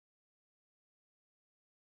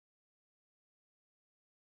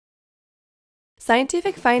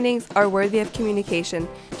Scientific findings are worthy of communication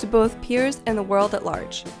to both peers and the world at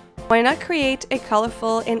large. Why not create a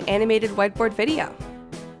colorful and animated whiteboard video?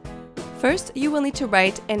 First, you will need to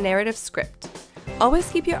write a narrative script. Always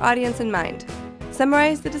keep your audience in mind.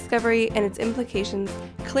 Summarize the discovery and its implications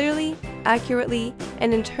clearly, accurately,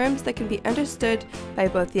 and in terms that can be understood by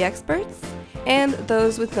both the experts and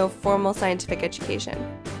those with no formal scientific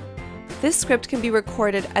education. This script can be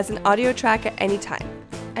recorded as an audio track at any time,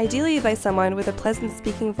 ideally by someone with a pleasant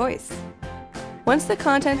speaking voice. Once the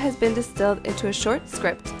content has been distilled into a short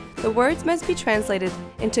script, the words must be translated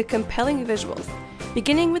into compelling visuals,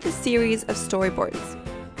 beginning with a series of storyboards.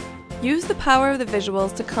 Use the power of the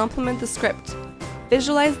visuals to complement the script.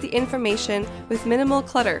 Visualize the information with minimal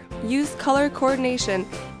clutter. Use color coordination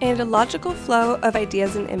and a logical flow of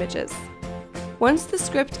ideas and images. Once the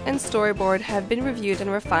script and storyboard have been reviewed and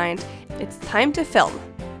refined, it's time to film.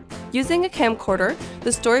 Using a camcorder,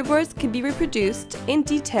 the storyboards can be reproduced in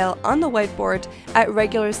detail on the whiteboard at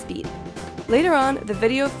regular speed. Later on, the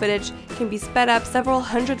video footage can be sped up several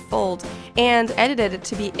hundredfold and edited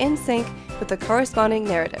to be in sync with the corresponding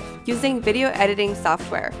narrative using video editing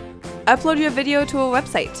software. Upload your video to a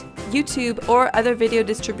website, YouTube, or other video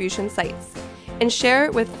distribution sites, and share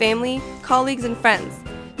it with family, colleagues, and friends.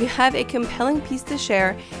 You have a compelling piece to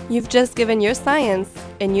share. You've just given your science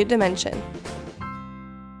a new dimension.